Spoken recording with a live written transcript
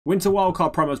Winter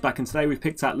Wildcard promos back, and today we've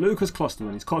picked out Lucas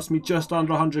Klostermann. He's cost me just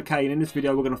under 100k, and in this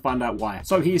video we're going to find out why.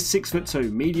 So he is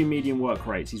 6'2", medium work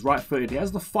rates. He's right-footed. He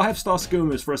has the 5-star skill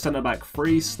moves for a centre-back,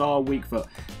 3-star weak foot.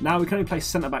 Now we can only play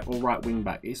centre-back or right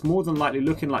wing-back. It's more than likely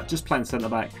looking like just playing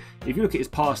centre-back. If you look at his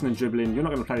passing and dribbling, you're not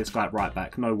going to play this guy at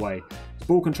right-back. No way. His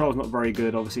ball control is not very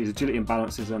good. Obviously his agility and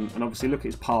balances, and obviously look at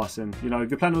his passing. You know, if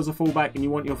you're playing as a full-back and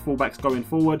you want your full-backs going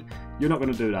forward, you're not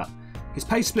going to do that. His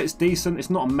pace split's decent. It's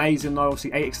not amazing though.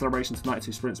 Obviously 8 acceleration to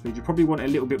 92 sprint speed. You probably want a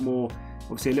little bit more,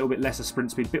 obviously a little bit less of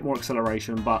sprint speed, a bit more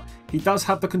acceleration. But he does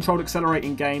have the controlled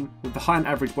accelerating game with the high and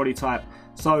average body type.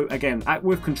 So again,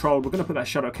 with control, we're going to put that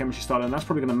shadow chemistry style, and that's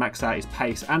probably going to max out his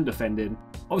pace and defending.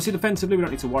 Obviously defensively, we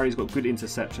don't need to worry. He's got good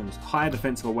interceptions, higher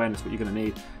defensive awareness, what you're going to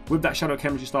need. With that shadow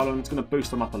chemistry style on, it's going to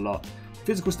boost them up a lot.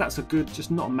 Physical stats are good,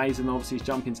 just not amazing. Obviously his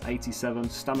jumping's 87,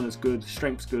 stamina's good,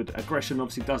 strength's good, aggression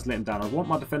obviously does let him down. I want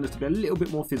my defenders to be a little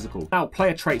bit more physical. Now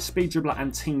player traits, speed dribbler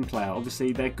and team player.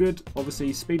 Obviously they're good.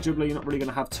 Obviously speed dribbler, you're not really going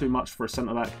to have too much for a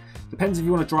centre back. Depends if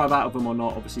you want to drive out of them or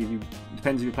not. Obviously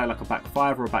depends if you play like a back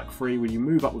 5 or a back 3 when you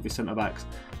move up with your centre backs.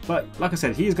 But like I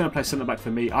said, he is going to play centre back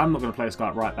for me. I'm not going to play this guy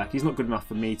at right back. He's not good enough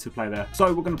for me to play there.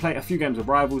 So we're going to play a few games of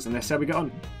rivals and let's see how we get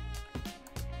on.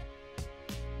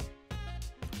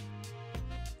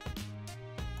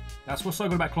 That's what's so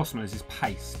good about Klostermann is his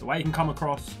pace. The way he can come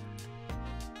across,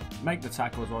 make the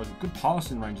tackle as well. Good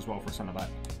passing range as well for a centre-back.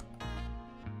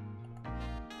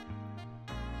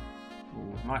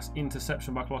 Nice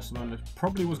interception by Klostermann.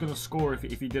 Probably was going to score if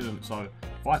he didn't, so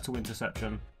vital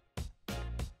interception.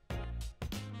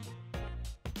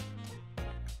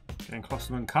 Again,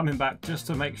 Klostermann coming back just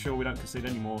to make sure we don't concede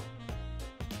anymore.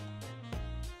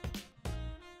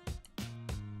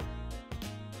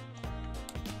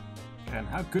 And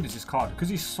how good is this card? Because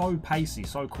he's so pacey,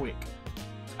 so quick.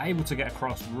 He's able to get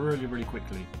across really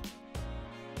quickly.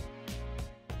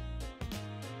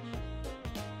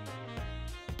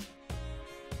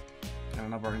 And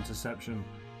another interception.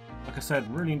 Like I said,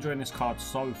 really enjoying this card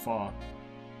so far.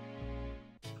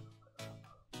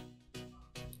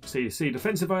 See,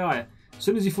 defensive AI. As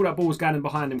soon as he thought that ball was going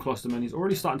behind him, Klostermann, he's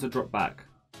already starting to drop back.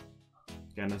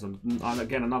 Again, there's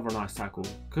again another nice tackle.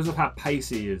 Because of how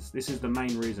pacey he is, this is the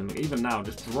main reason. Even now,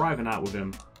 just driving out with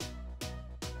him.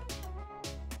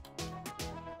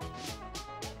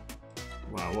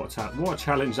 Wow, what a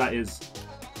challenge that is.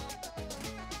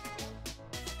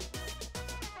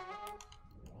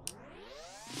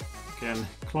 Again,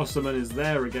 Klostermann is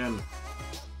there again.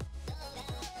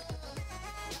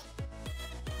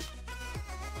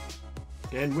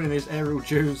 Again, winning his aerial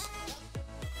duels.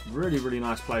 Really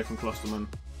nice play from Klostermann.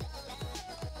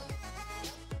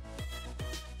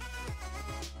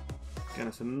 Again,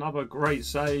 it's another great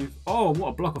save. Oh, what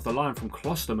a block off the line from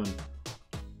Klostermann.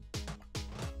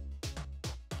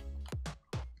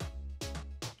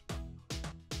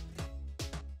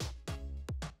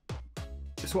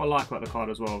 That's what I like about the card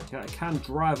as well. It can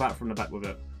drive out from the back with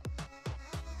it.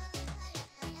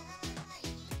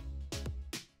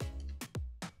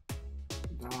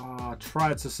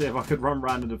 Tried to see if I could run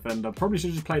around the defender. Probably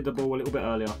should have just played the ball a little bit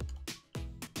earlier.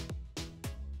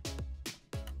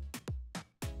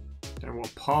 And what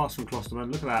a pass from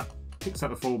Klostermann. Look at that. Picks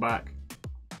out the fullback.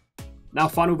 Now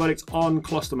final verdict on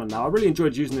Klostermann. Now I really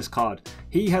enjoyed using this card.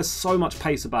 He has so much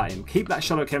pace about him. Keep that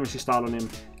shadow chemistry style on him.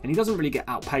 And he doesn't really get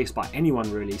outpaced by anyone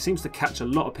really. He seems to catch a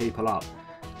lot of people up.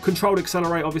 Controlled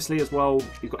accelerate obviously as well.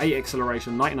 He's got 8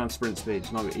 acceleration, 99 sprint speed.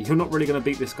 No, you're not really going to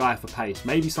beat this guy for pace.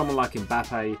 Maybe someone like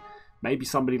Mbappe. Maybe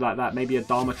somebody like that, maybe a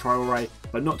Dama Traore,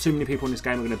 but not too many people in this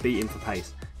game are going to beat him for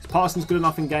pace. His passing's good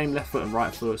enough in game, left foot and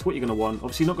right foot. It's what you're going to want.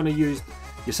 Obviously, you're not going to use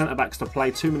your centre-backs to play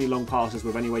too many long passes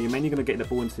with anyway. You're mainly going to get the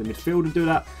ball into the midfield and do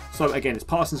that. So again, his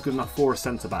passing's good enough for a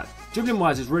centre-back.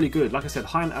 Dribbling-wise is really good. Like I said,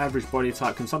 high and average body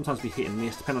type, can sometimes be hit and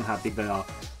miss, depending on how big they are.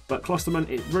 But Klostermann,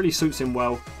 it really suits him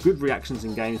well. Good reactions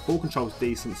in games, ball control is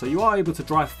decent. So you are able to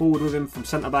drive forward with him from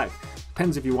centre-back.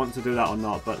 Depends if you want to do that or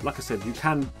not. But like I said, you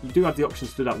do have the option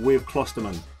to do that with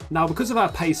Klostermann. Now, because of how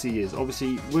pacey he is,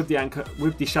 obviously with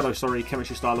the shadow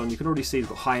chemistry style on, you can already see he's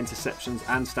got high interceptions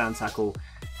and stand tackle.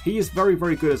 He is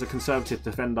very good as a conservative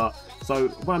defender. So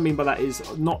what I mean by that is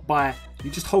not by,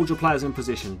 you just hold your players in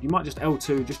position. You might just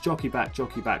L2, just jockey back.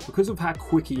 Because of how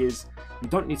quick he is, you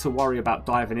don't need to worry about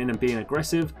diving in and being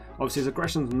aggressive. Obviously his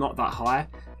aggression's not that high,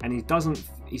 and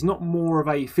he's not more of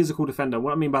a physical defender.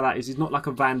 What I mean by that is he's not like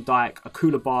a Van Dijk, a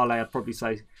Koulibaly, I'd probably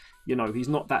say. You know, he's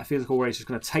not that physical where he's just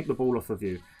going to take the ball off of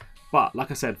you. But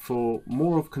like I said, for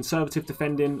more of conservative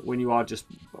defending, when you are just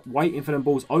waiting for them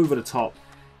balls over the top,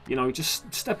 you know,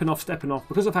 just stepping off.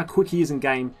 Because of how quick he is in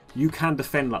game, you can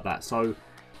defend like that. So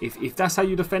If that's how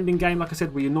you defend in game, like I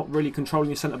said, where you're not really controlling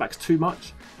your centre-backs too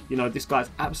much, you know, this guy's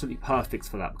absolutely perfect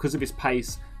for that. Because of his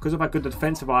pace, because of how good the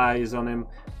defensive eye is on him,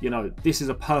 you know, this is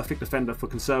a perfect defender for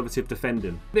conservative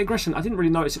defending. The aggression, I didn't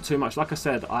really notice it too much. Like I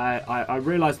said, I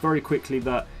realised very quickly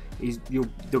that you're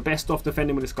best off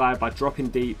defending with this guy by dropping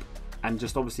deep and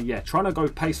just obviously, yeah, trying to go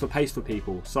pace for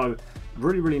people. So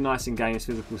really nice in game, his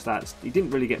physical stats. He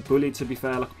didn't really get bullied, to be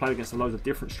fair. Like I played against loads of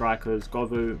different strikers.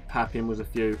 Govu, Papin was a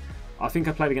few. I think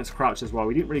I played against Crouch as well.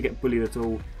 We didn't really get bullied at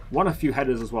all. Won a few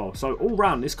headers as well. So all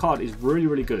round, this card is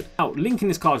really good. Now, linking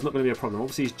this card is not going to be a problem.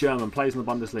 Obviously, he's German, plays in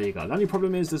the Bundesliga. The only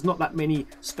problem is there's not that many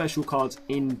special cards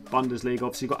in Bundesliga.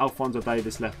 Obviously, you've got Alphonso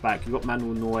Davies left back. You've got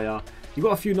Manuel Neuer. You've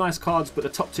got a few nice cards, but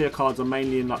the top tier cards are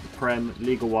mainly in like the Prem,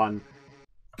 Liga 1.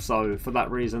 So for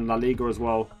that reason, La Liga as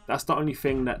well, that's the only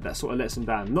thing that sort of lets him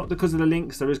down. Not because of the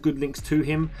links, there is good links to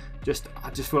him, I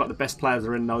just feel like the best players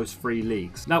are in those 3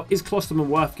 leagues. Now, is Klostermann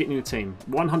worth getting in your team?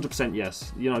 100%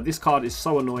 yes. You know, this card is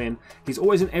so annoying. He's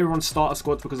always in everyone's starter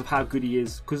squads because of how good he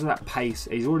is, because of that pace.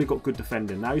 He's already got good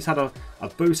defending. Now he's had a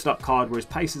boosted up card where his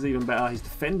pace is even better, his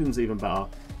defending's even better.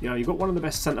 You know, you've got one of the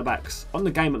best centre-backs on the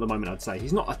game at the moment, I'd say.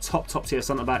 He's not a top tier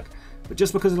centre-back, but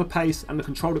just because of the pace and the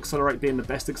controlled accelerate being the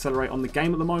best accelerate on the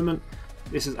game at the moment,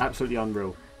 this is absolutely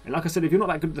unreal. And like I said, if you're not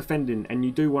that good at defending and you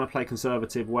do want to play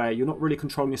conservative where you're not really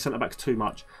controlling your centre-backs too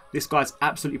much, this guy's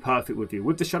absolutely perfect with you.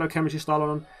 With the shadow chemistry style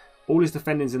on him, all his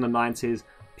defending's in the 90s,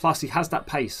 plus he has that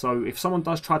pace, so if someone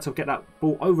does try to get that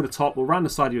ball over the top or around the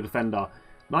side of your defender,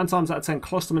 9 times out of 10,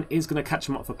 Klostermann is going to catch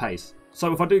him up for pace.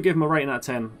 So if I do give him a rating out of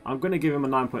 10, I'm going to give him a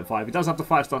 9.5. He does have the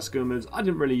 5-star skill moves. I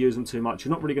didn't really use them too much.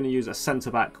 You're not really going to use a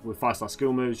centre-back with 5-star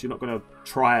skill moves. You're not going to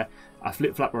try a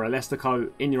flip-flap or a Leicester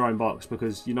in your own box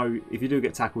because, you know, if you do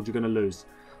get tackled, you're going to lose.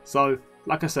 So,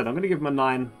 like I said, I'm going to give him a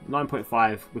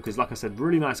 9.5 because, like I said,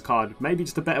 really nice card. Maybe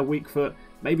just a better weak foot.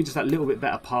 Maybe just that little bit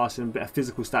better passing, better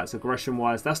physical stats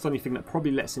aggression-wise. That's the only thing that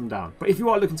probably lets him down. But if you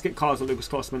are looking to get cards like Lucas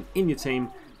Klostermann in your team,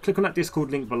 click on that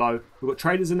Discord link below. We've got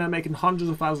traders in there making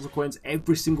hundreds of thousands of coins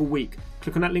every single week.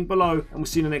 Click on that link below and we'll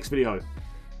see you in the next video.